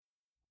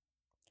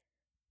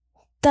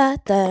Da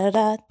da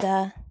da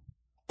da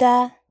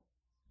da.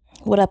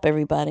 What up,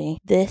 everybody?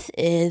 This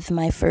is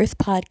my first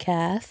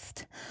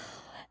podcast,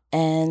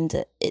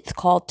 and it's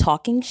called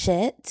Talking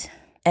Shit.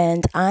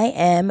 And I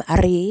am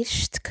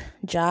Arisht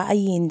Ja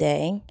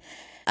Ayinde.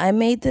 I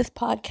made this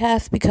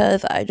podcast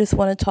because I just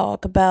want to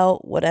talk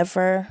about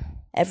whatever,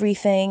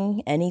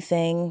 everything,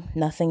 anything,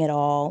 nothing at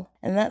all.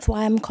 And that's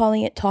why I'm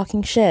calling it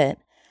Talking Shit.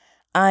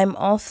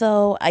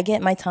 I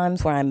get my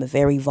times where I'm a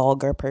very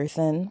vulgar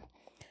person.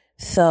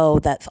 So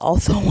that's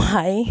also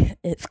why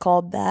it's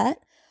called that.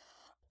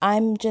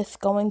 I'm just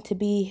going to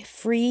be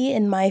free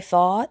in my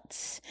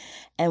thoughts,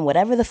 and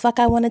whatever the fuck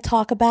I want to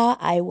talk about,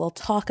 I will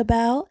talk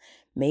about.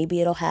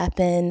 Maybe it'll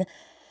happen,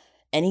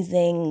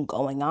 anything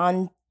going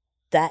on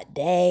that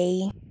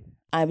day.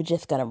 I'm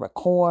just going to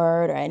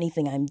record, or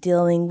anything I'm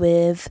dealing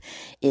with.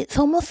 It's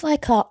almost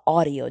like an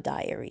audio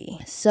diary.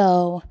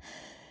 So,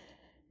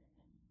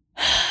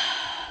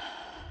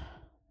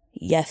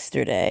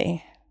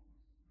 yesterday,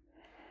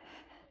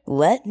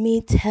 let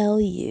me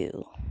tell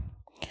you.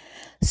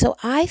 So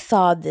I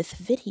saw this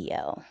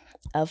video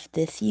of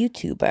this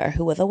YouTuber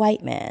who was a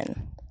white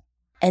man.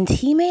 And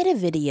he made a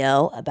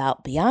video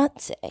about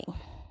Beyonce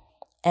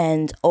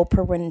and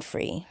Oprah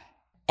Winfrey.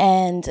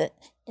 And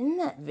in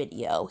that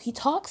video, he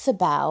talks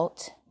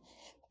about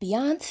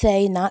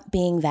Beyonce not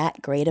being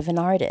that great of an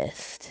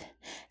artist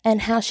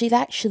and how she's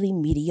actually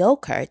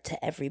mediocre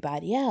to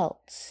everybody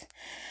else.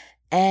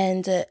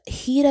 And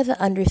he doesn't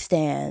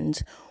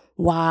understand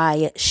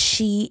why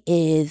she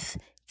is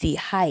the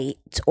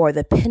height or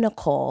the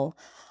pinnacle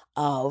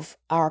of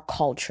our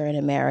culture in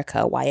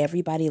America, why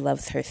everybody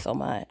loves her so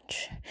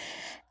much.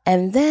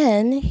 And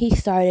then he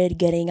started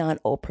getting on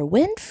Oprah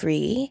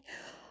Winfrey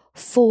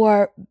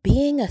for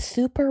being a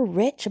super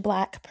rich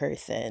Black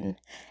person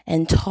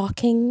and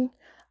talking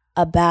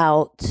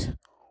about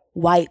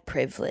white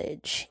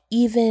privilege,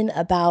 even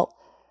about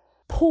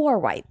poor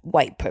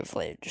white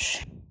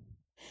privilege.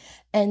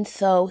 And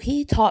so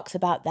he talks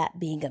about that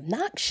being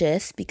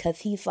obnoxious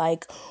because he's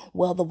like,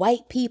 well, the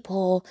white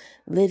people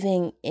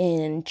living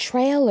in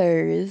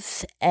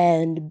trailers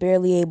and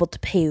barely able to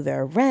pay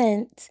their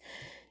rent,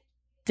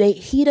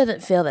 he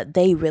doesn't feel that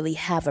they really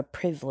have a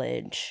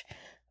privilege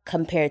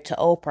compared to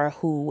Oprah,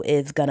 who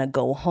is going to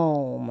go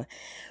home,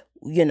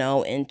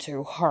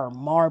 into her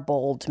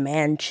marbled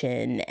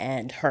mansion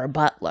and her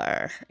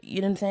butler.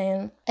 You know what I'm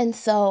saying? And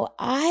so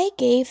I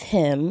gave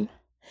him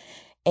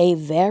a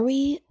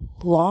very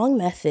long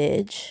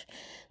message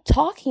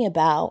talking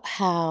about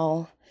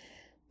how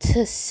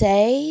to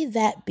say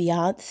that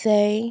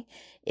Beyonce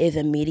is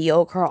a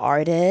mediocre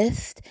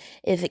artist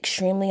is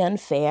extremely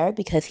unfair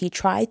because he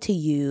tried to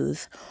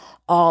use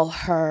all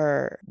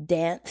her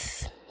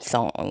dance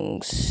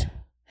songs,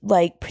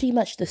 like pretty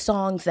much the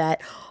songs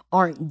that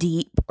aren't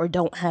deep or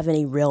don't have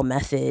any real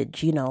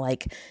message,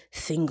 like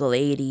Single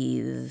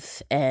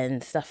Ladies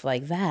and stuff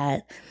like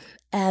that,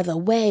 as a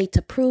way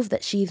to prove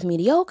that she's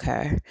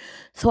mediocre.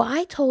 So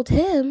I told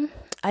him,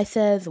 I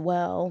says,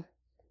 well,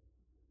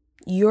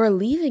 you're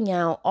leaving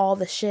out all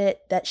the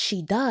shit that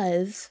she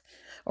does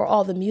or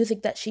all the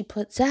music that she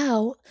puts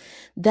out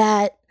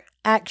that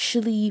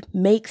actually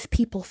makes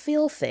people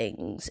feel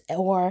things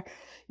or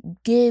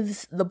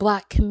gives the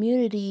Black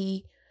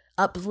community,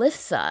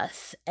 uplifts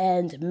us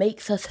and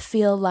makes us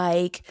feel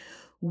like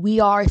we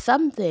are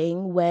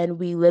something when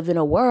we live in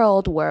a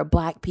world where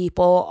Black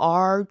people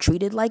are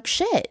treated like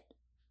shit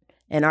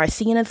and are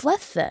seen as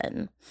less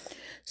than.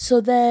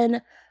 So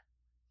then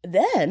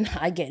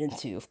I get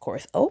into, of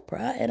course,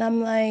 Oprah, and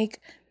I'm like,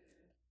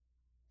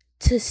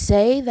 to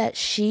say that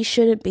she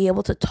shouldn't be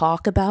able to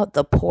talk about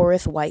the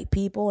poorest white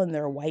people and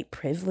their white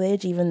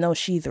privilege, even though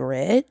she's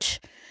rich.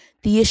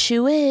 The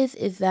issue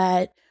is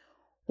that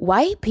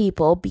white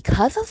people,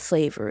 because of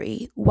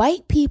slavery,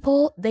 white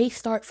people, they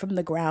start from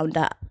the ground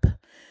up.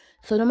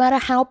 So no matter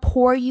how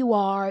poor you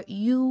are,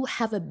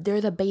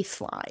 there's a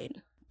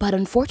baseline. But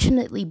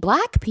unfortunately,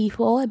 Black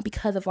people, and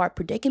because of our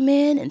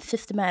predicament and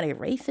systematic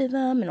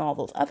racism and all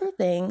those other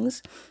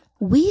things,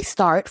 we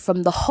start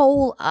from the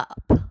hole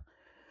up.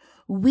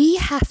 We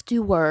have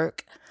to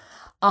work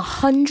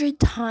 100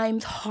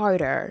 times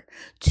harder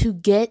to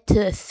get to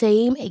the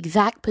same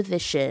exact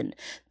position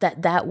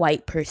that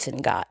white person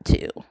got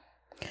to.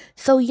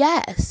 So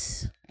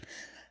yes,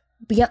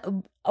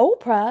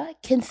 Oprah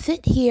can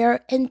sit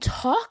here and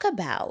talk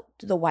about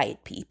the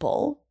white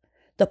people,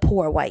 the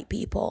poor white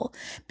people,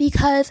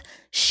 because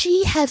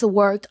she has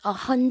worked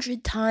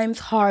 100 times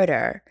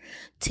harder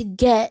to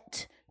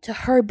get to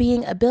her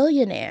being a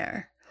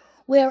billionaire.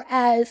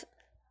 Whereas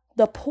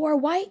the poor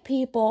white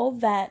people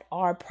that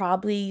are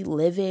probably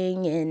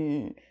living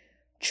in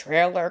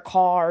trailer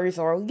cars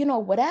or,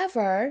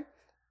 whatever,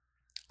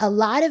 a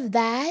lot of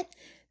that,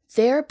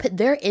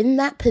 they're in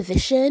that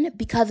position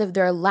because of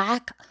their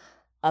lack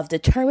of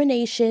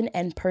determination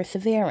and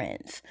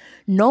perseverance.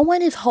 No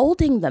one is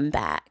holding them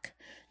back.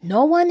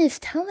 No one is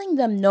telling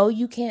them, no,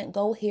 you can't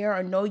go here,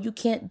 or no, you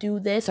can't do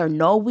this, or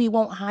no, we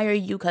won't hire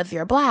you because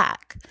you're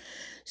Black.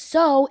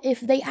 So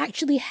if they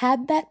actually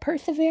had that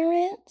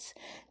perseverance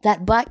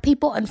that Black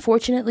people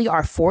unfortunately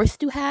are forced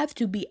to have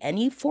to be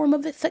any form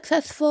of it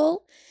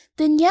successful,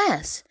 then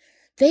yes,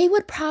 they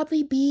would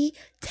probably be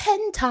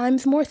 10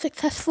 times more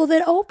successful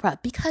than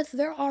Oprah because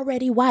they're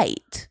already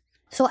white.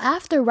 So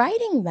after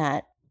writing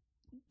that,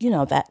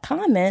 that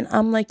comment,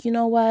 I'm like, you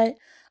know what?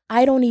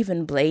 I don't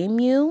even blame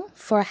you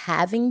for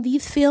having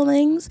these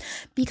feelings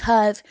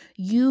because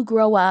you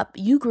grew up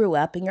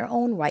in your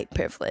own white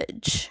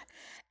privilege.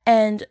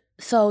 And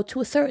so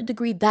to a certain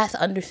degree, that's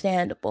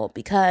understandable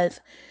because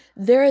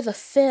there is a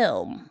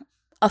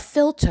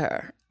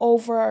filter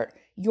over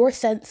your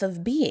sense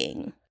of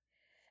being.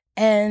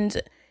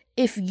 And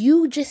if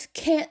you just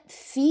can't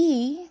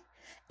see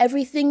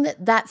everything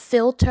that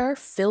filter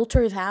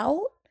filters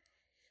out,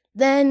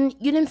 then,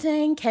 you know what I'm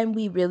saying? Can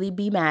we really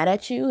be mad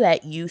at you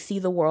that you see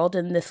the world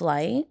in this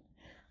light?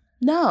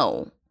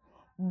 No.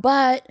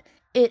 But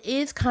it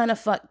is kind of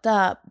fucked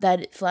up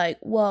that it's like,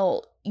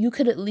 well, you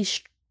could at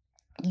least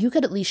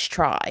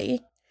try.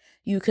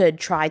 You could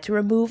try to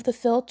remove the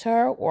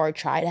filter or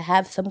try to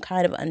have some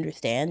kind of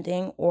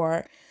understanding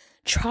or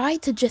try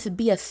to just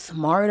be a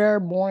smarter,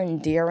 more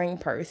endearing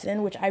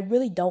person, which I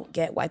really don't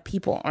get why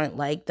people aren't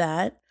like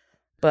that.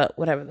 But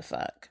whatever the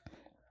fuck.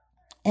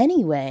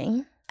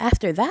 Anyway,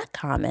 after that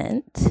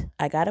comment,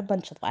 I got a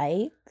bunch of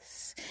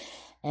likes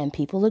and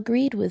people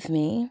agreed with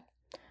me.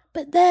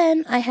 But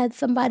then I had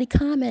somebody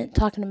comment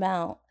talking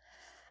about,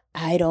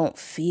 I don't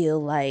feel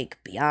like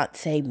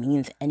Beyonce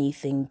means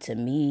anything to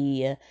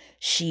me.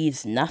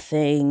 She's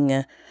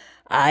nothing.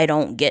 I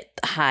don't get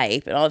the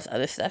hype and all this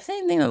other stuff.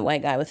 Same thing the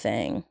white guy was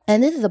saying.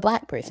 And this is a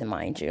Black person,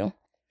 mind you.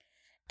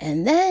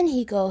 And then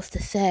he goes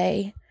to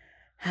say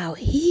how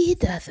he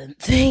doesn't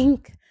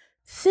think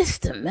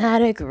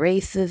systematic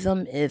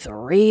racism is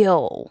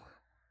real.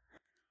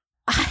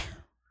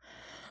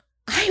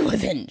 I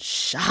was in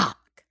shock.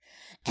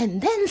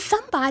 And then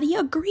somebody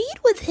agreed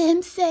with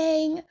him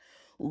saying,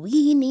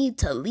 we need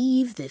to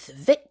leave this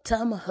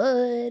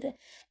victimhood,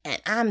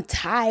 and I'm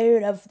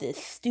tired of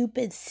this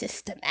stupid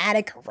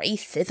systematic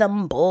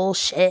racism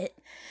bullshit.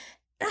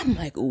 I'm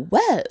like,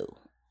 whoa.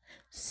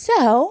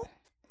 So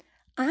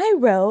I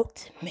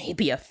wrote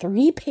maybe a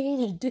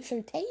 3-page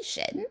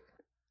dissertation.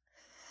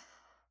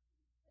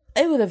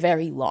 It was a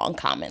very long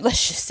comment,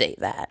 let's just say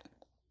that,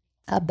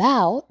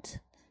 about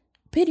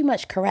pretty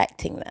much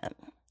correcting them.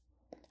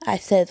 I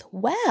said,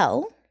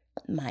 well,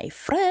 my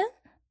friend,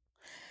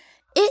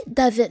 it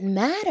doesn't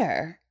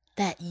matter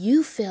that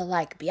you feel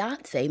like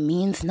Beyonce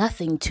means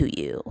nothing to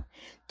you.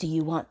 Do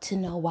you want to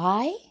know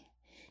why?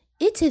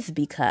 It is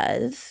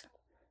because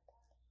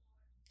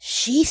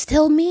she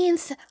still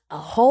means a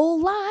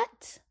whole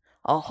lot,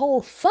 a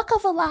whole fuck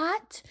of a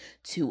lot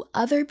to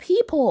other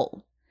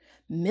people.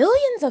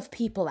 Millions of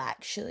people,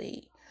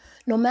 actually.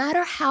 No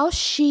matter how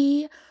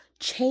she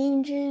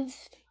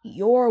changes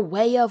your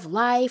way of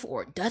life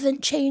or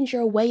doesn't change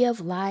your way of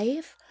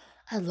life,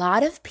 a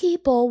lot of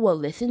people will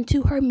listen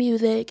to her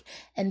music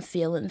and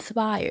feel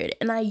inspired.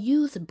 And I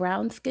use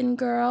Brown Skin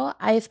Girl.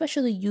 I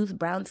especially use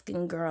Brown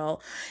Skin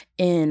Girl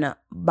in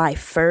my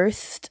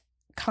first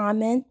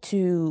comment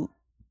to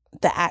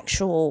the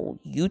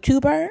actual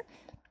YouTuber.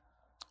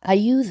 I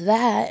use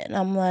that and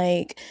I'm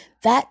like,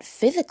 that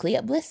physically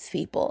uplifts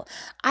people.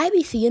 I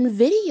be seeing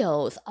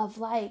videos of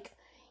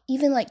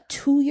even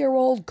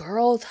 2-year-old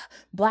girls,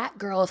 Black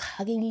girls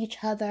hugging each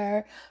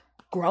other,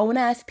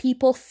 grown-ass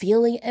people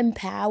feeling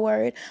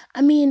empowered.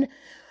 I mean,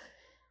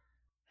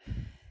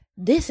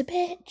 this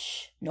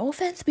bitch, no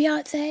offense,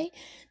 Beyonce,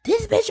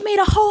 this bitch made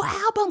a whole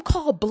album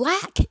called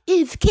Black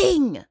is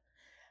King.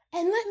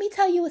 And let me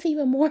tell you what's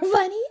even more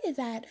funny is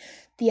that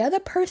the other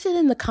person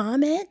in the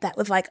comment that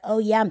was like, oh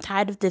yeah, I'm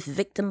tired of this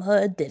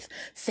victimhood, this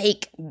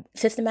fake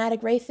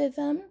systematic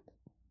racism.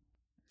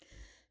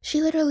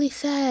 She literally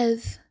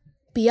says,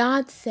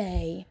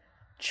 Beyonce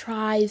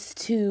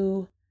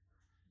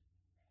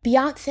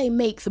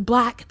makes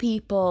Black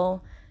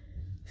people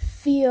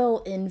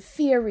feel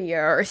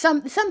inferior or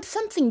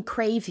something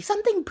crazy,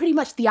 something pretty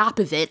much the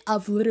opposite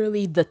of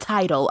literally the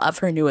title of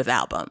her newest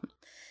album.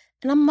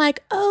 And I'm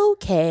like,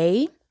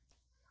 okay.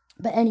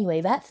 But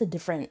anyway, that's a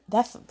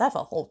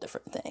whole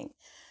different thing.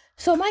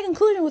 So my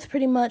conclusion was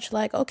pretty much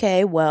like,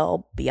 okay,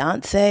 well,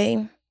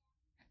 Beyonce,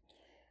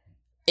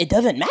 it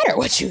doesn't matter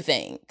what you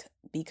think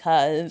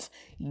because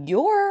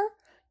your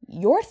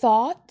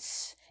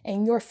thoughts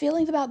and your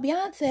feelings about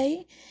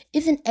Beyonce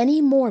isn't any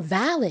more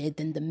valid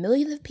than the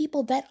millions of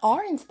people that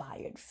are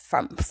inspired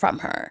from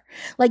her.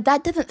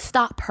 That doesn't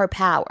stop her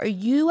power.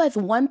 You as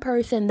one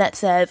person that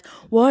says,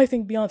 well, I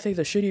think Beyonce's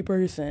a shitty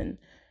person,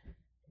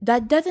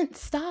 that doesn't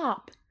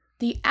stop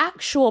the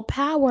actual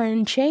power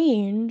and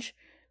change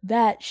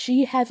that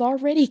she has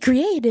already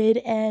created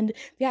and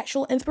the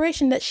actual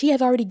inspiration that she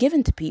has already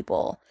given to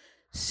people.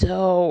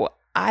 So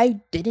I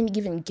didn't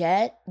even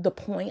get the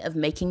point of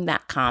making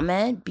that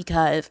comment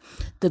because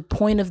the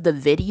point of the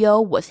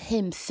video was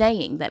him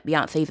saying that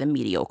Beyonce is a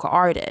mediocre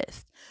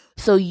artist.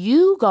 So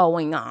you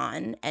going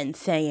on and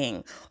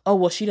saying, oh,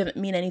 well, she doesn't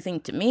mean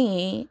anything to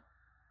me,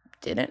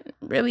 didn't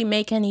really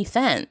make any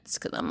sense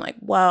because I'm like,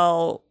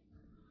 well,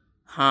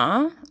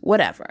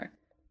 whatever.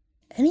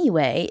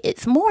 Anyway,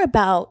 it's more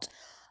about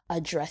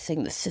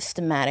addressing the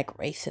systematic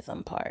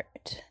racism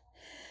part.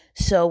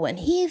 So when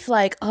he's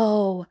like,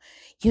 oh,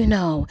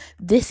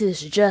 this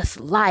is just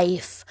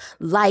life.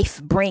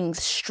 Life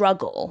brings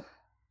struggle.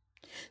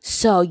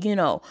 So,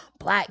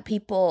 Black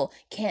people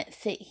can't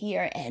sit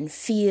here and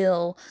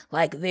feel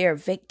like they're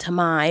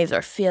victimized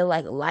or feel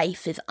like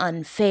life is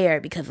unfair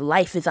because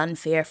life is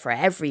unfair for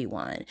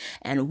everyone.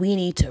 And we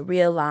need to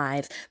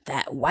realize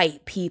that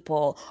white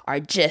people are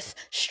just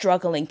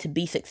struggling to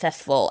be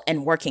successful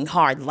and working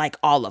hard like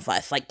all of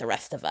us, like the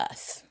rest of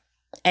us.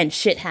 And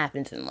shit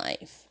happens in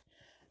life.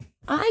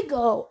 I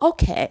go,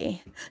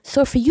 okay,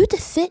 so for you to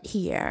sit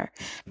here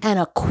and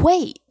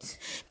equate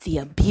the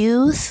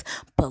abuse,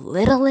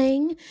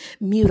 belittling,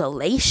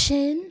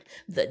 mutilation,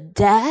 the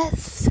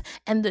deaths,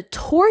 and the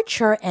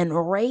torture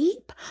and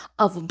rape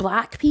of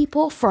Black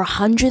people for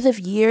hundreds of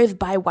years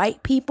by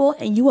white people,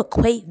 and you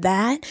equate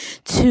that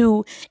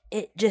to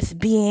it just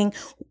being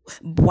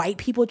white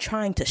people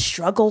trying to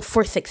struggle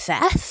for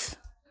success?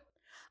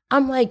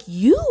 I'm like,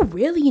 you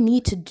really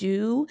need to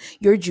do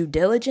your due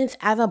diligence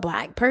as a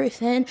Black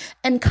person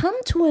and come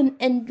to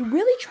and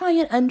really try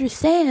and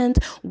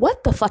understand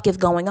what the fuck is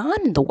going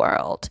on in the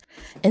world.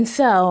 And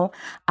so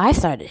I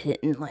started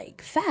hitting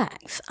like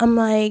facts. I'm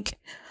like,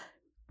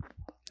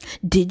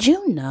 did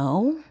you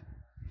know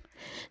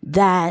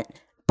that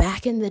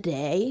back in the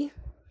day,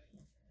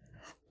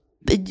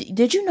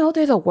 did you know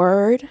there's a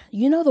word,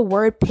 the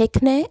word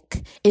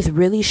picnic is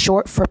really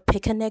short for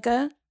pick a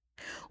nigga?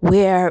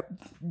 Where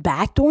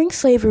back during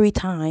slavery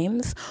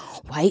times,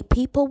 white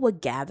people would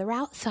gather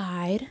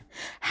outside,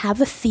 have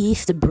a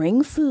feast,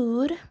 bring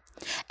food,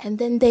 and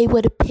then they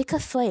would pick a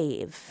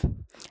slave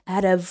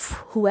out of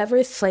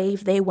whoever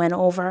slave they went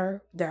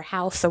over, their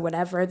house or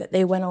whatever that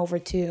they went over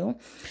to.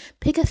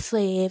 Pick a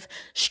slave,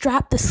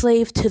 strap the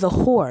slave to the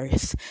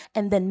horse,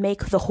 and then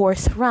make the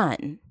horse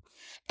run.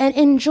 And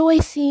enjoy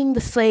seeing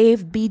the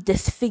slave be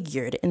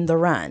disfigured in the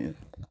run.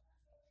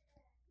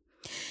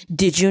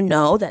 Did you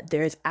know that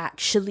there's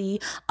actually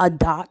a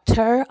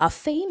doctor, a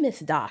famous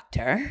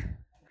doctor,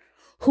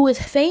 who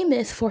is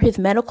famous for his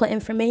medical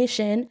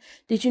information?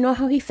 Did you know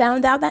how he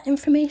found out that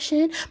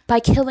information?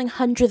 By killing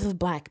hundreds of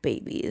Black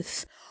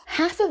babies.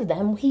 Half of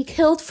them he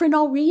killed for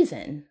no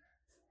reason.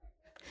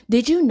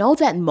 Did you know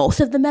that most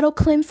of the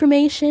medical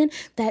information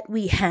that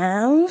we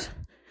have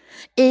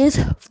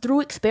is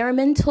through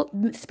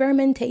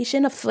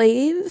experimentation of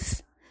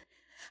slaves?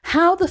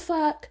 How the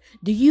fuck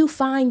do you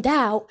find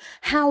out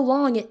how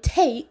long it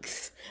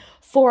takes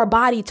for a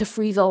body to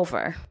freeze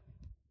over?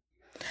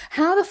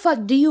 How the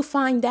fuck do you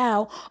find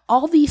out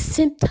all these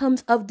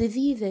symptoms of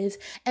diseases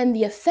and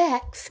the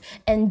effects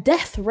and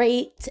death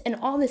rates and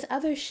all this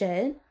other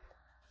shit?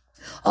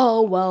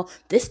 Oh, well,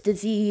 this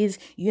disease,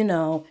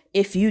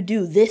 if you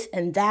do this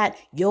and that,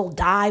 you'll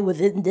die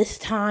within this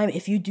time.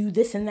 If you do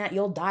this and that,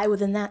 you'll die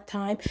within that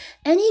time.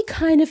 Any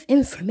kind of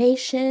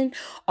information,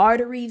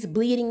 arteries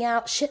bleeding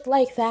out, shit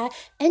like that,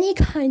 any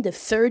kind of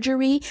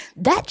surgery,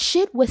 that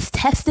shit was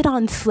tested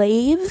on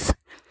slaves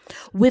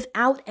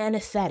without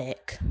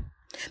anesthetic.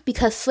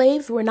 Because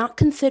slaves were not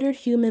considered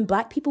human,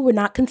 Black people were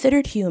not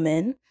considered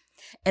human.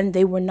 And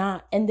they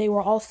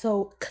were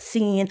also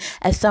seen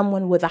as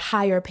someone with a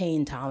higher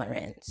pain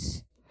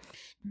tolerance.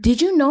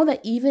 Did you know that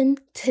even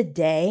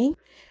today,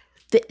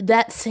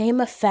 that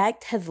same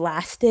effect has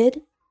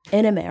lasted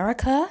in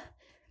America?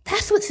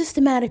 That's what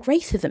systematic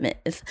racism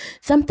is.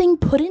 Something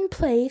put in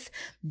place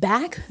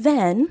back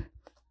then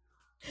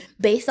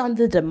based on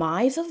the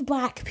demise of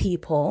Black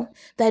people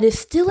that is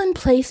still in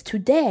place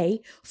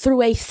today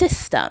through a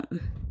system.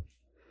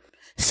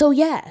 So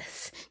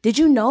yes, did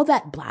you know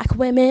that Black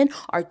women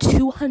are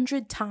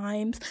 200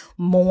 times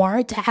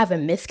more to have a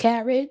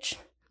miscarriage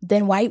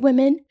than white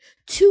women?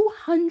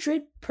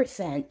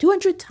 200%,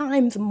 200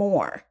 times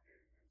more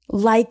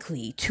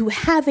likely to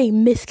have a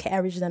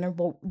miscarriage than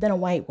a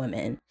white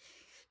woman.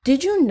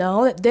 Did you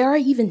know that there are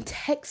even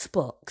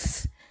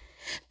textbooks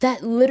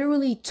that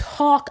literally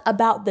talk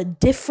about the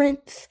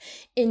difference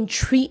in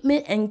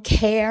treatment and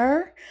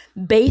care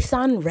based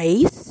on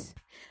race?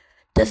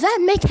 Does that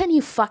make any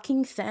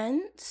fucking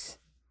sense?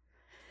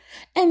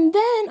 And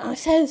then it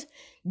says,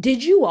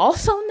 did you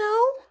also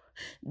know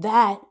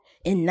that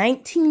in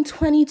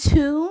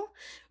 1922,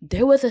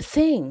 there was a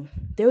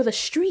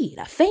street,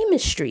 a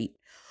famous street,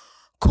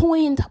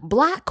 coined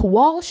Black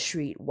Wall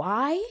Street.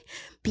 Why?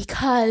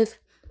 Because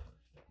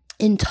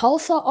in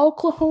Tulsa,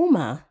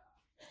 Oklahoma,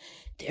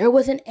 there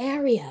was an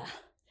area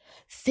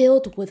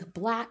filled with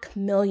Black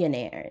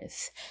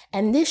millionaires.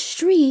 And this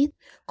street,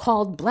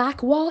 called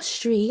Black Wall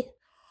Street,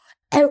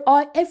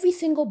 every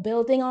single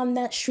building on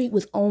that street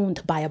was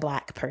owned by a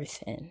Black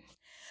person.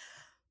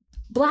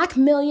 Black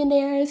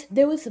millionaires,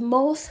 there was the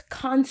most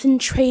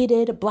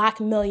concentrated Black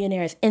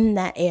millionaires in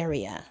that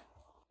area.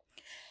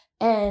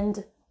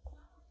 And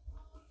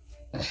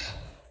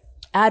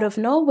out of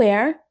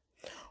nowhere,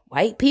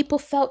 white people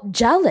felt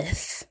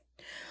jealous.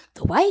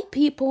 The white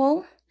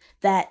people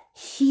that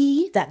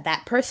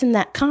person,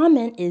 that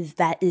comment is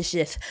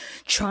just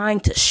trying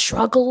to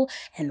struggle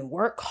and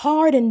work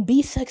hard and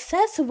be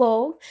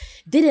successful,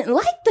 didn't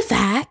like the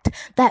fact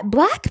that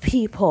Black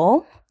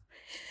people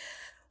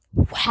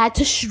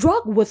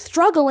was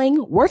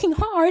struggling, working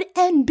hard,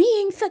 and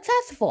being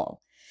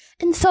successful.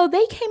 And so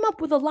they came up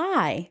with a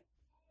lie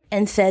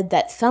and said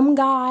that some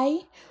guy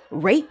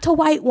raped a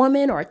white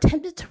woman or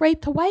attempted to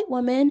rape a white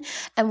woman,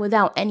 and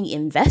without any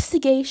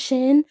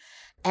investigation,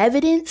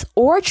 evidence,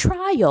 or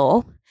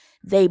trial,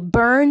 they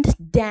burned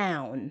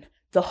down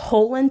the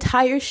whole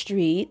entire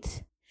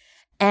street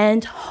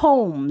and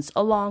homes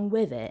along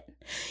with it,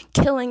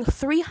 killing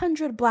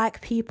 300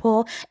 Black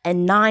people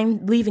and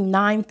leaving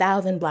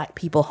 9,000 Black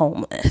people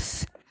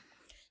homeless.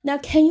 Now,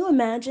 can you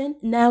imagine?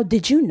 Now,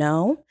 did you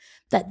know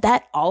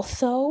that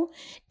also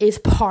is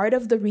part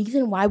of the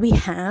reason why we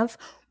have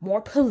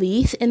more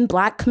police in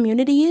Black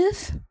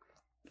communities?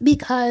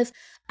 Because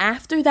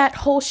after that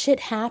whole shit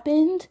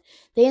happened,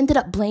 they ended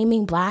up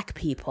blaming Black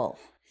people.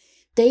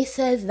 They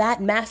said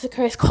that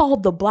massacre is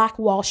called the Black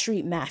Wall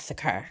Street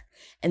Massacre.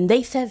 And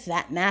they said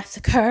that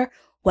massacre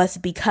was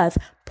because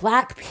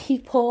Black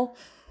people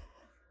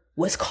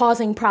was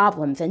causing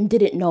problems and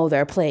didn't know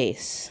their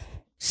place.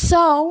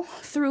 So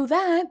through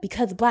that,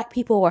 because Black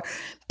people were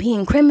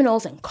being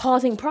criminals and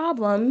causing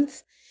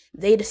problems,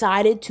 they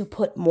decided to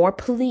put more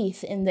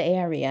police in the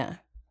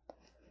area.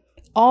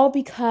 All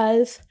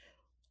because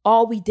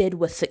all we did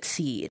was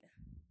succeed.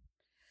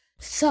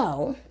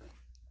 So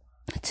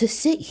to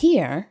sit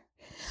here,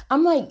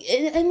 I'm like,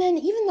 and then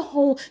even the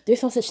whole,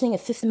 there's no such thing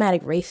as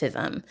systematic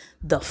racism.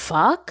 The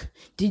fuck?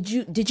 Did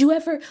you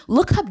ever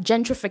look up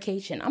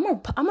gentrification? I'm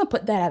gonna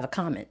put that as a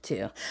comment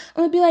too. I'm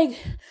gonna be like,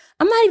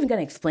 I'm not even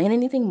gonna explain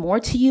anything more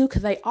to you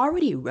because I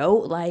already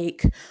wrote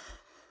like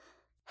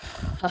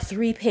a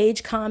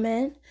 3-page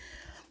comment.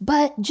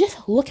 But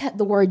just look at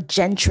the word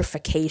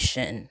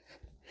gentrification,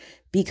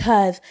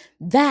 because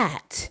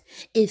that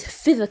is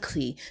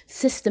physically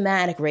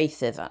systematic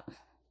racism.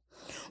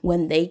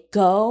 When they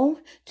go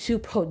to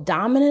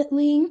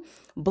predominantly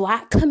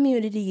Black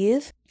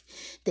communities,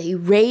 they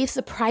raise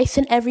the price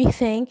and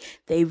everything,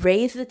 they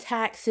raise the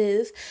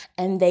taxes,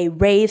 and they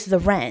raise the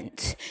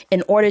rent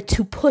in order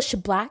to push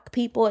Black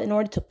people, in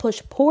order to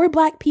push poor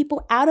Black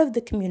people out of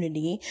the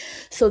community,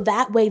 so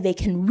that way they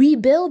can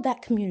rebuild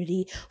that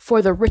community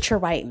for the richer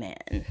white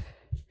man.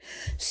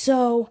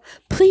 So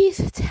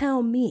please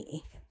tell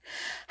me,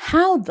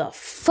 how the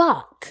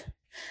fuck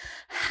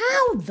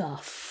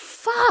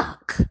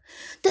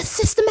does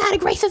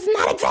systematic racism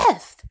not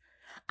exist?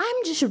 I'm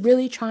just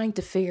really trying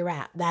to figure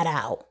that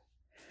out.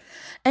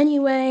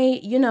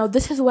 Anyway,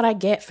 this is what I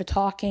get for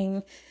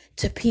talking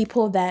to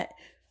people that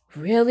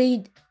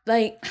really,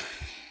 like,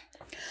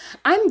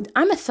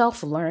 I'm a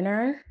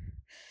self-learner,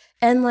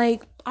 and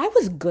like, I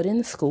was good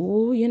in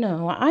school, I'm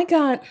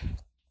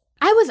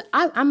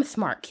a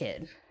smart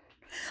kid.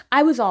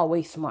 I was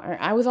always smart.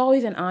 I was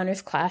always in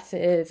honors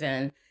classes,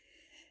 and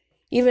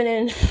even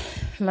in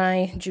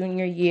my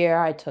junior year,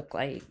 I took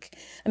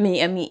even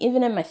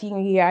in my senior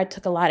year, I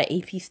took a lot of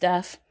AP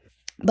stuff.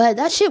 But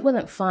that shit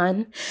wasn't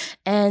fun.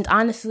 And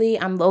honestly,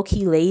 I'm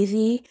low-key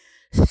lazy.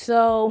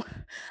 So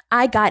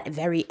I got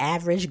very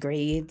average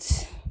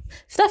grades.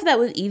 Stuff that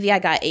was easy, I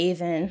got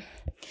A's in.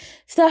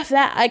 Stuff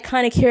that I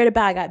kind of cared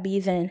about, I got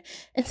B's in.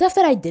 And stuff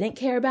that I didn't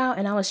care about,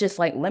 and I was just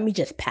like, let me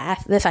just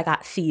pass this, I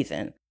got C's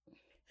in.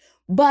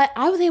 But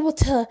I was able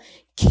to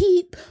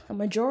keep a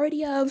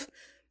majority of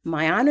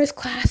my honors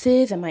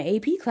classes and my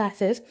AP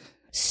classes.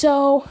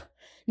 So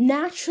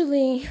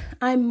naturally,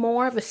 I'm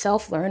more of a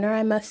self-learner,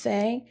 I must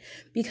say,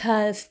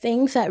 because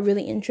things that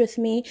really interest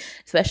me,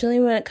 especially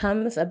when it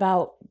comes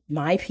about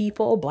my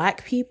people,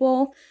 Black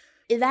people,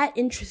 that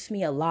interests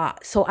me a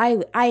lot. So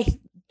I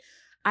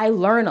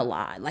learn a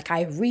lot. Like,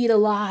 I read a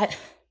lot.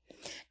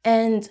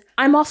 And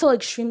I'm also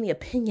extremely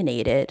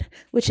opinionated,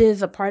 which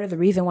is a part of the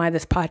reason why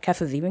this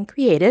podcast was even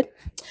created.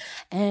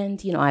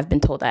 And, I've been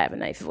told I have a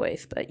nice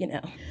voice, but,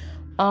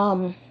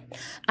 I'm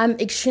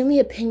extremely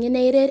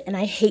opinionated, and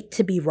I hate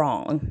to be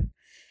wrong.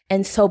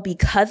 And so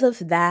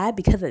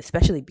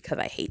especially because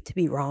I hate to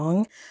be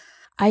wrong,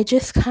 I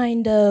just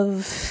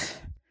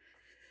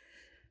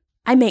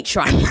I make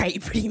sure I'm right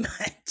pretty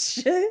much.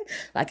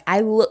 Like,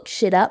 I look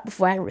shit up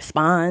before I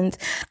respond.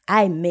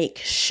 I make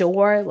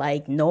sure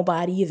like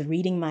nobody is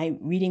reading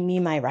me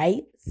my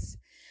rights.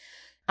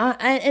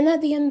 And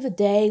at the end of the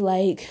day,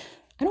 like,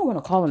 I don't want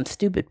to call them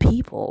stupid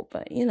people,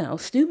 but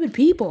stupid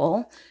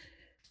people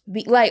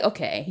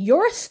okay,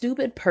 you're a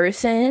stupid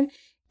person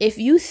if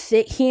you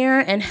sit here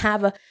and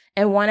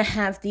want to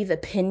have these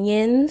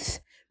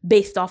opinions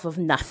based off of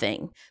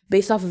nothing,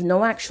 based off of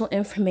no actual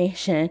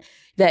information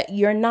that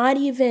you're not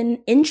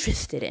even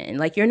interested in.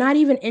 Like, you're not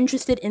even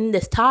interested in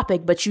this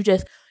topic, but you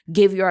just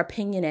give your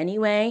opinion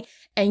anyway,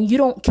 and you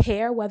don't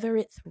care whether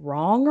it's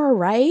wrong or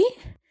right.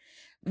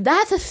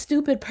 That's a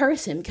stupid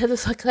person, because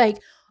it's like,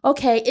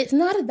 okay, it's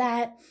not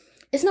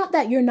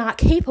that you're not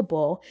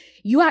capable.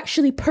 You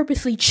actually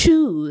purposely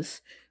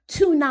choose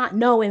to not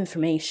know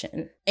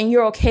information. And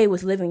you're okay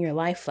with living your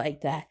life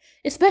like that,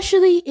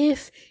 especially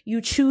if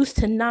you choose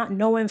to not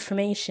know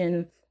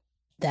information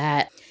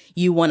that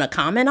you want to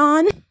comment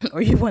on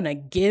or you want to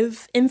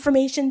give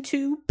information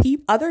to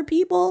other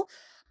people.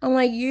 I'm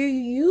like,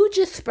 you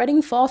just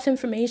spreading false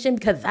information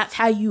because that's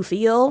how you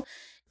feel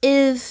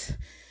is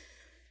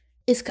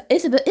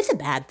a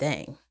bad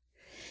thing.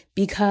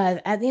 Because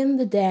at the end of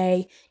the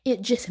day,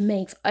 it just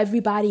makes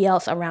everybody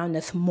else around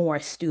us more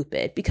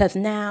stupid. Because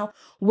now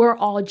we're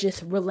all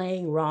just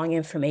relaying wrong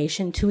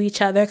information to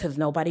each other because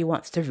nobody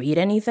wants to read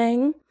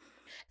anything.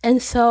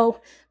 And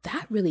so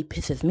that really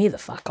pisses me the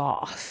fuck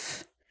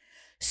off.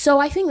 So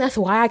I think that's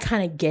why I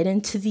kind of get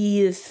into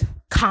these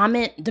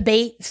comment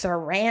debates or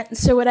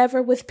rants or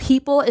whatever with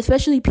people,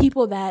 especially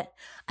people that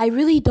I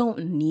really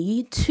don't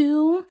need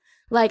to.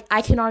 Like,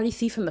 I can already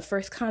see from the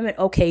first comment,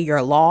 okay,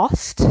 you're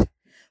lost.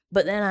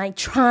 But then I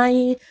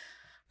try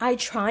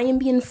and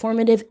be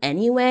informative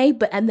anyway,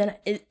 and then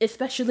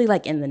especially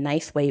like in the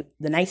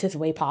nicest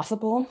way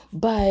possible.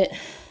 But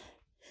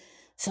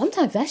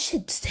sometimes that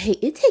shit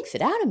takes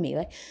it out of me.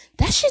 Like,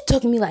 that shit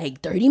took me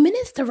like 30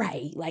 minutes to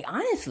write. Like,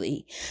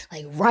 honestly,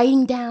 like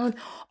writing down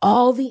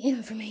all the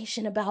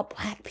information about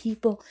Black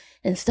people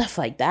and stuff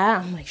like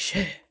that. I'm like,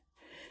 shit,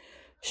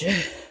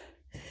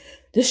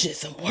 this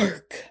shit's some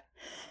work.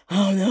 I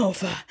don't know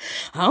if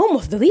I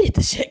almost deleted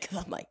the shit because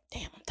I'm like,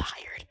 damn, I'm tired.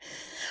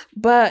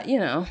 But,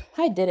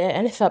 I did it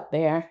and it's up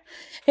there.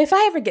 If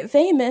I ever get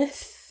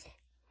famous,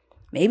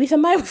 maybe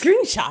somebody will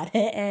screenshot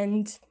it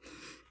and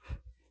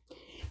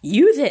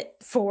use it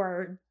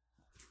for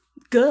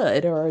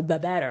good or the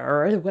better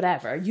or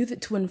whatever. Use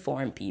it to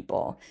inform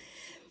people.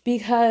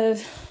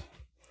 Because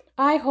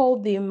I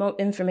hold the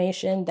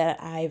information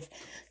that I've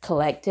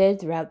collected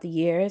throughout the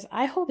years,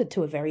 I hold it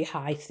to a very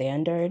high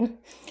standard.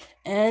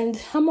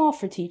 And I'm all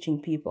for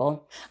teaching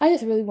people. I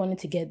just really wanted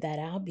to get that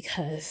out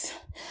because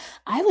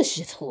I was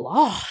just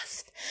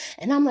lost.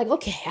 And I'm like,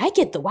 okay, I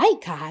get the white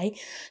guy.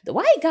 The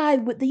white guy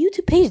with the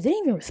YouTube page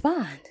didn't even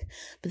respond.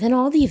 But then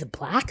all these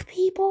Black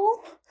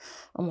people,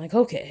 I'm like,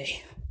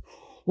 okay,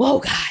 whoa,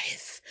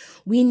 guys,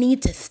 we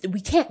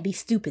can't be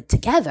stupid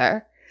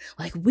together.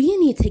 Like, we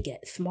need to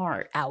get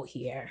smart out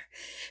here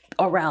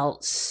or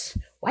else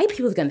white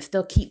people are going to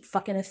still keep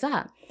fucking us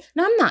up.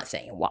 Now, I'm not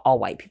saying all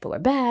white people are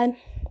bad.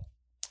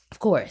 Of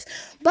course.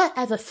 But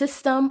as a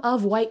system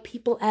of white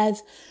people,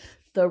 as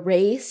the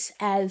race,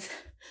 as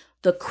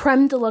the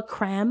creme de la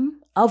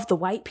creme of the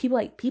white people,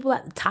 like people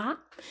at the top,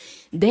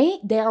 they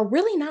are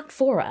really not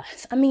for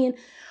us. I mean,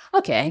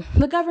 okay,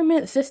 the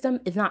government system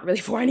is not really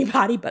for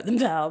anybody but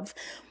themselves.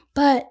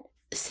 But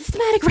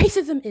systematic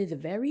racism is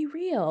very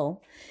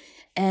real.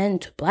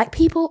 And Black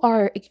people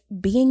are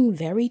being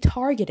very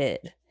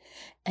targeted.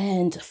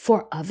 And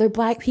for other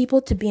Black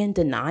people to be in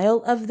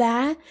denial of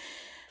that,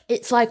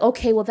 it's like,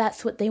 okay, well,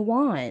 that's what they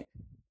want.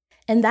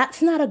 And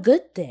that's not a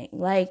good thing.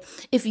 Like,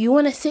 if you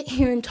want to sit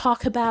here and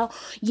talk about,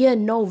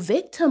 no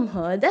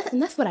victimhood,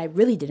 that's what I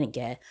really didn't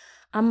get.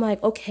 I'm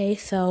like, okay,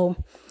 so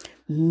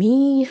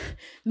me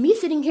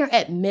sitting here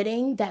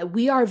admitting that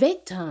we are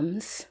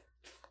victims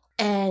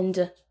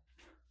and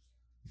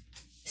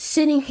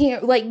sitting here,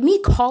 like me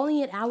calling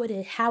it out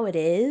how it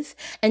is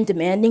and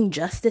demanding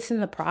justice in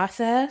the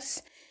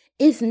process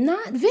is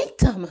not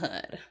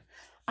victimhood.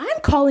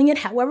 I'm calling it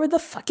however the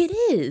fuck it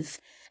is.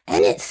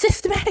 And it's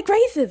systematic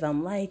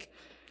racism. Like,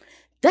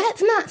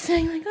 that's not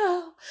saying like,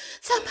 oh,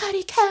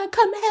 somebody can't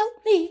come help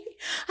me.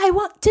 I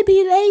want to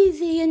be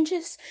lazy and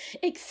just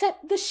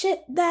accept the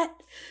shit that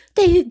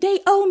they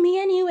owe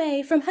me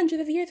anyway from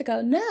hundreds of years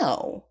ago.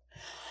 No.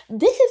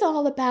 This is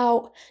all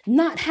about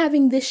not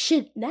having this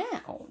shit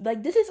now.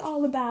 Like, this is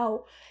all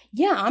about,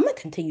 I'm going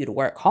to continue to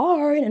work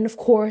hard and, of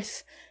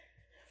course,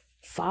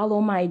 follow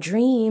my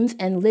dreams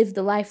and live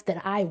the life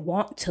that I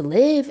want to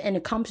live and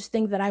accomplish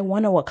things that I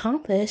want to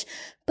accomplish.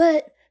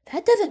 But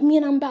that doesn't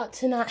mean I'm about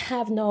to not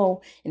have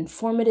no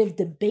informative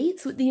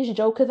debates with these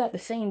jokers at the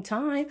same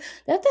time.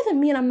 That doesn't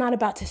mean I'm not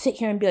about to sit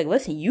here and be like,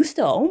 listen, you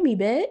still owe me,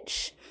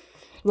 bitch.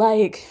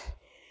 Like,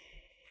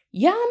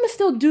 I'm going to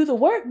still do the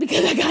work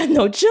because I got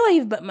no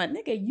choice, but my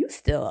nigga, you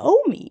still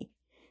owe me.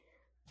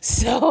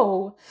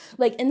 So,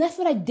 like, and that's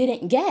what I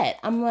didn't get.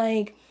 I'm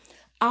like,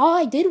 all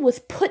I did was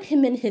put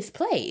him in his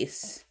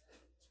place.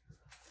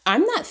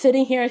 I'm not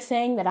sitting here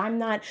saying that I'm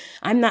not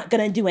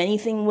going to do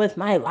anything with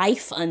my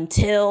life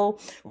until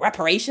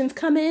reparations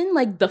come in.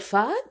 Like, the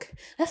fuck?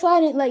 That's why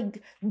I didn't,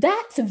 like,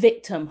 that's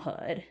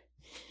victimhood.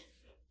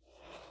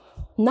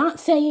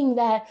 Not saying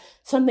that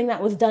something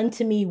that was done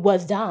to me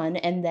was done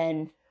and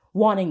then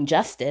wanting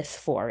justice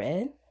for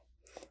it.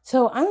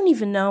 So I don't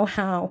even know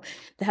how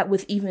that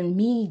was even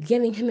me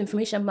giving him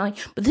information. I'm like,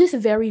 but this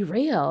is very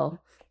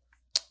real.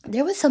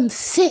 There was some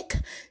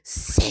sick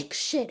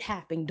shit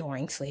happening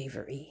during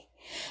slavery.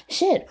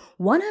 Shit,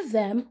 one of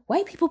them,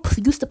 white people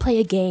used to play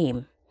a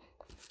game.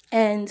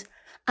 And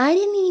I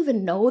didn't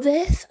even know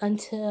this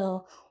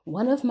until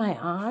one of my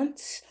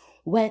aunts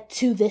went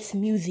to this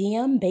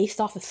museum based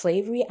off of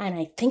slavery. And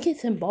I think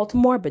it's in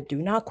Baltimore, but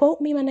do not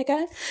quote me, my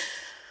nigga.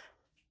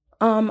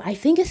 I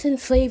think it's in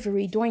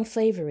slavery, during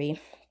slavery.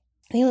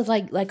 I think it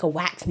was like a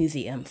wax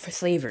museum for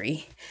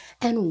slavery.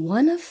 And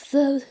one of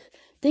the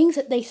things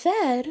that they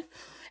said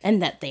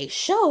and that they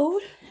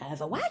showed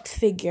as a wax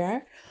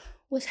figure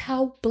was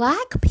how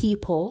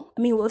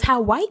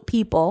how white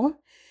people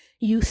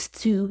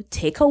used to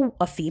take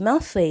a female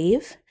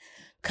slave,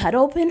 cut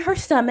open her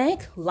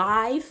stomach,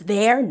 live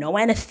there, no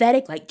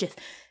anesthetic, like just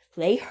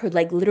lay her,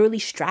 like literally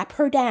strap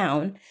her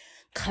down,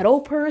 cut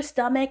open her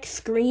stomach,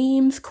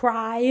 screams,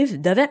 cries,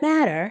 doesn't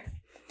matter,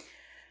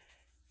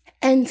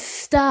 and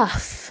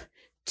stuff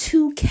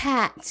 2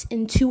 cats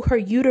into her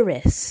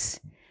uterus,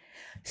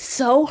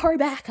 sew her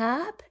back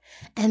up,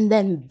 and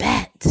then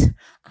bet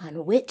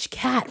on which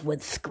cat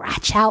would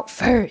scratch out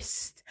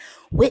first,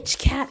 which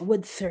cat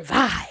would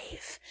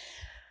survive.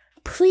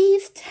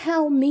 Please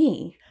tell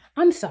me,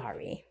 I'm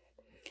sorry,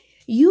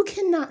 you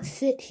cannot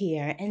sit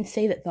here and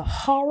say that the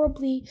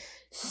horribly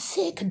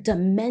sick,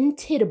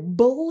 demented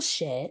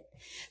bullshit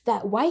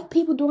that white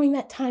people during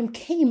that time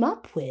came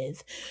up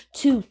with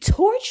to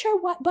torture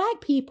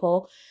black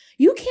people,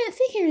 you can't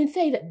sit here and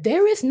say that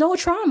there is no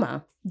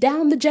trauma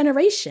down the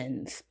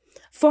generations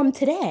from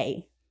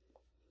today.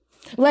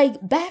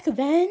 Like back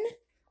then,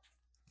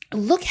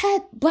 look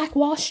at Black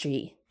Wall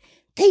Street.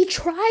 They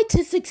tried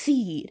to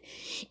succeed,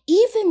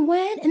 even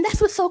when, and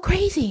that's what's so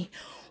crazy,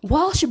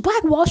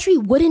 Black Wall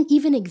Street wouldn't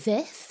even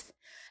exist.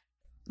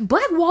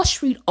 Black Wall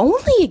Street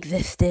only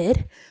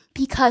existed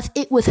because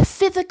it was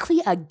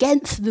physically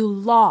against the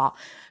law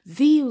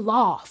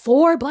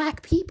for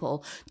black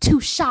people to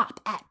shop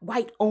at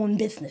white-owned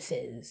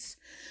businesses.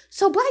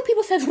 So black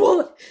people said,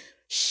 well,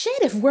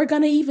 shit, if we're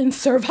gonna even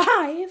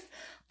survive,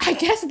 I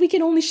guess we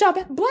can only shop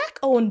at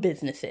black-owned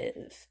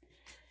businesses.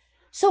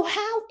 So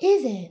how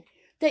is it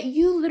that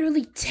you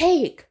literally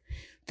take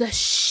the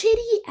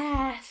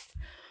shitty-ass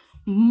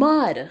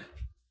mud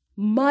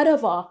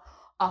of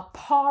a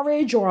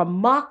porridge or a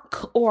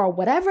muck or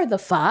whatever the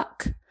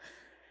fuck,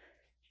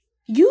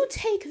 you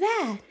take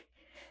that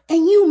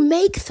and you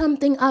make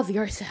something of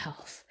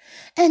yourself.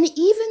 And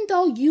even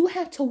though you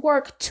had to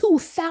work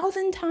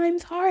 2,000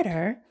 times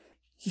harder,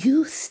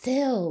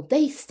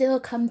 they still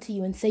come to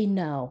you and say,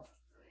 no,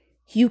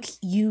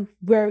 you're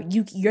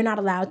not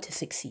allowed to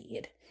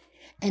succeed,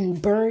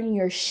 and burn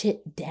your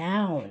shit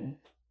down.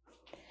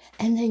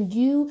 And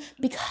then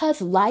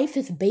because life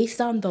is based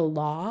on the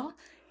law,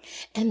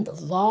 and the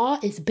law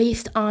is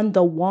based on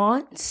the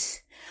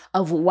wants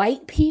of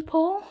white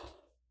people,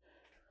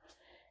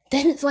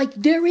 then it's like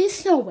there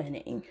is no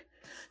winning.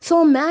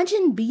 So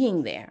imagine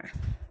being there.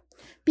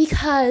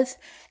 Because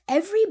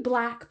every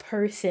black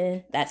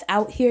person that's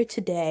out here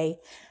today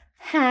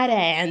had an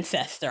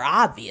ancestor,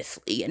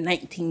 obviously, in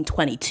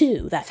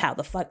 1922. That's how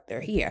the fuck they're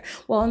here.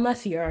 Well,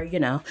 unless you're,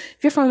 if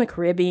you're from the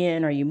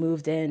Caribbean or you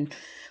moved in,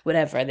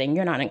 whatever, then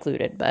you're not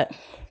included. But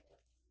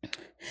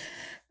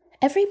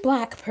every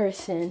black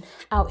person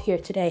out here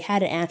today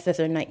had an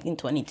ancestor in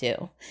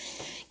 1922.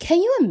 Can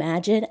you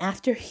imagine,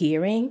 after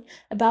hearing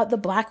about the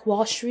Black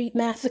Wall Street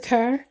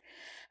massacre,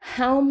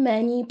 how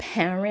many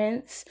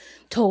parents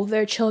told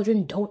their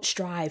children, don't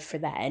strive for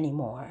that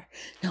anymore?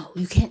 No,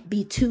 you can't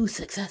be too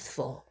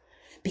successful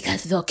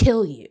because they'll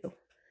kill you.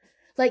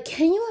 Like,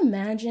 can you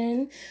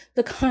imagine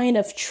the kind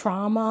of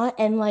trauma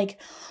and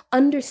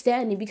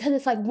understanding? Because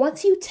it's like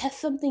once you test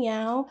something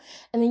out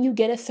and then you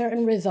get a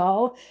certain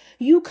result,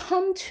 you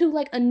come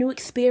to a new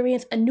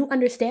experience, a new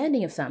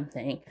understanding of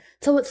something.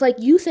 So it's like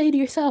you say to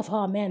yourself,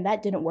 oh man,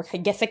 that didn't work. I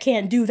guess I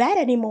can't do that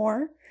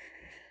anymore.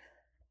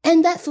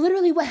 And that's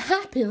literally what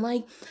happened.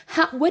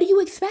 What do you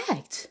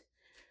expect?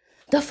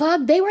 The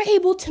fuck? They were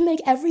able to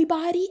make every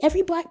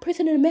black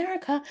person in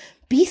America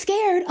be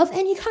scared of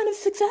any kind of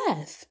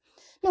success.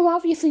 Now,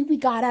 obviously, we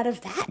got out of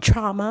that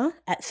trauma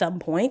at some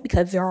point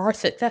because there are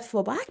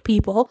successful black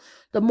people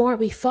the more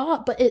we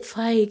fought. But it's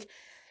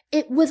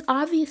it was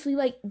obviously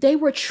they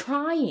were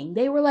trying.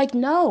 They were like,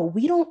 no,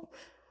 we don't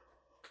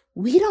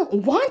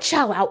want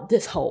y'all out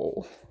this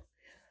hole.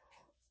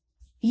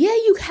 Yeah,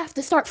 you have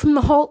to start from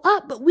the hole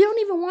up, but we don't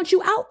even want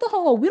you out the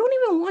hole. We don't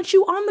even want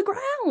you on the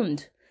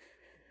ground.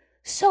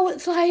 So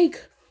it's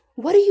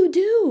what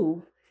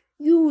do?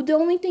 The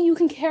only thing you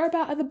can care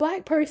about as a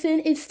black person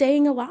is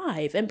staying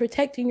alive and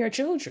protecting your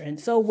children.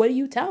 So what do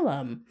you tell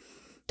them?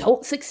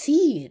 Don't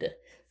succeed.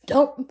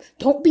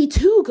 Don't be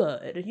too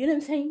good. You know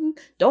what I'm saying?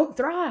 Don't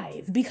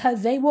thrive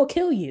because they will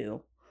kill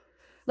you.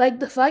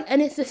 The fuck?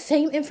 And it's the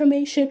same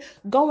information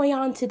going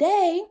on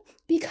today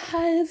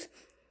because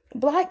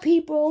black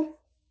people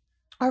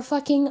are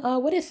fucking,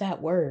 what is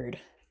that word?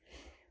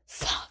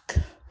 Fuck.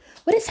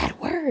 What is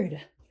that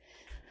word?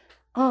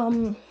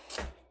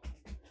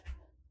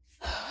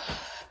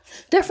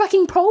 They're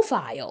fucking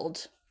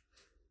profiled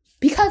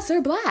because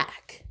they're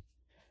black.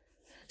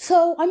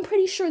 So I'm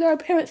pretty sure there are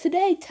parents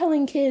today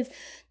telling kids,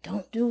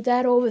 don't do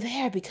that over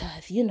there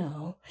because,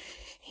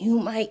 you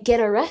might get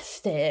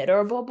arrested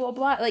or blah, blah,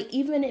 blah.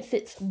 Even if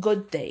it's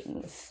good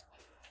things.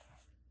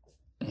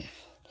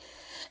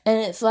 And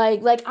it's I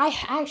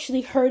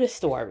actually heard a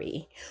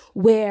story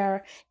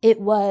where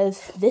it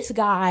was this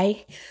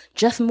guy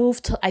just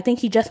moved to, I think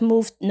he just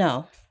moved,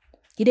 no.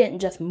 He didn't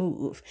just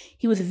move.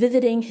 He was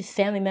visiting his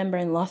family member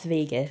in Las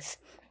Vegas,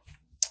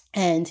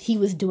 and he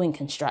was doing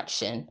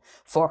construction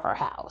for her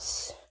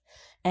house.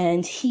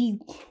 And he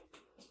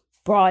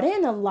brought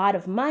in a lot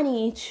of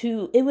money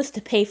it was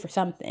to pay for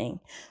something,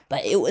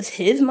 but it was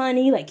his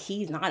money. Like,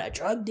 he's not a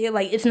drug dealer.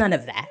 Like, it's none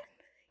of that.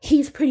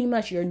 He's pretty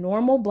much your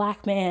normal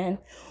black man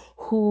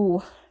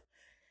who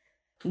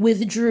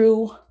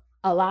withdrew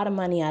a lot of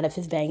money out of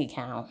his bank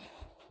account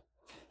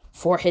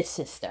for his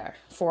sister,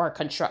 for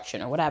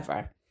construction or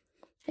whatever.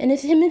 And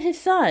it's him and his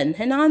son.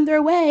 And on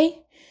their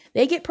way,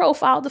 they get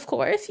profiled, of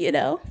course, you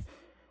know.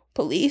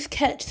 Police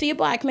see a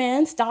black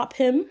man, stop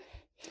him,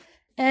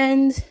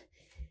 and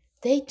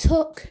they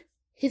took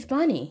his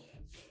money.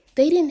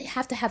 They didn't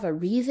have to have a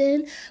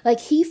reason. Like,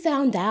 he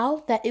found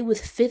out that it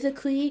was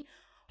physically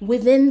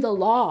within the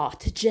law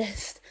to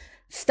just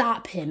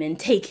stop him and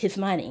take his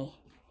money.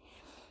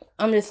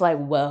 I'm just like,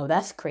 whoa,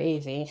 that's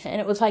crazy.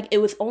 And it was like, it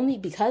was only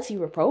because you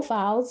were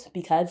profiled,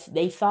 because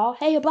they saw,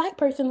 hey, a black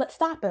person, let's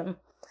stop him.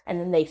 And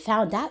then they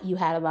found out you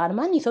had a lot of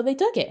money, so they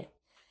took it.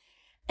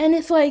 And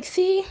it's like,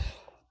 see,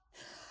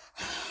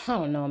 I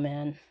don't know,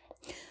 man.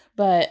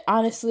 But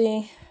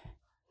honestly,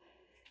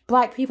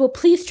 black people,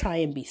 please try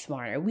and be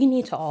smarter. We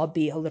need to all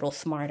be a little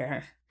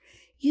smarter.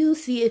 You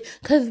see it,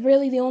 because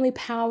really the only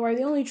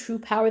true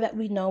power that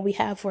we know we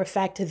have for a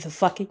fact is the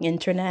fucking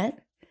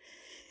internet.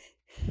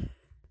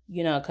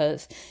 You know,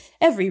 because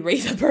every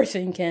race of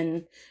person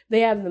they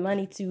have the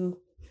money to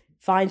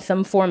find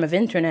some form of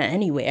internet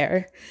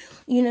anywhere.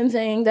 You know what I'm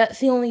saying? That's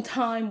the only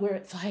time where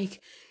it's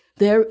like,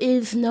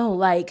 there's no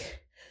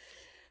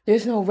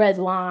red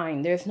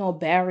line, there's no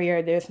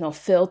barrier, there's no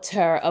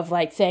filter of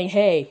like saying,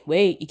 hey,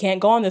 wait, you can't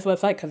go on this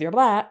website because you're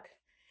black.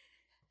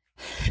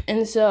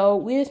 And so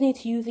we just need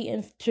to use the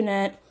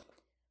internet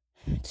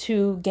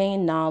to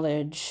gain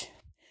knowledge.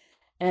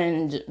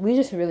 And we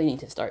just really need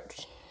to start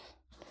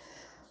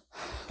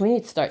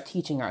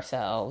teaching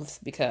ourselves,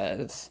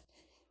 because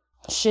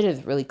shit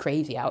is really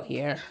crazy out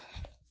here.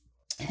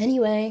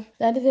 Anyway,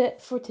 that is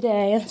it for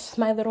today. It's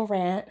my little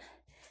rant.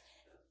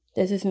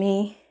 This is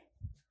me.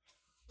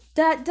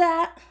 I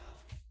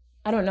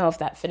don't know if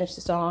that finished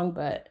the song,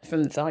 but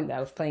from the song that I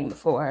was playing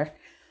before.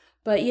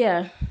 But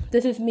yeah,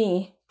 this is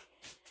me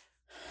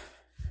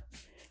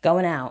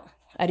going out.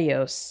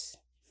 Adios.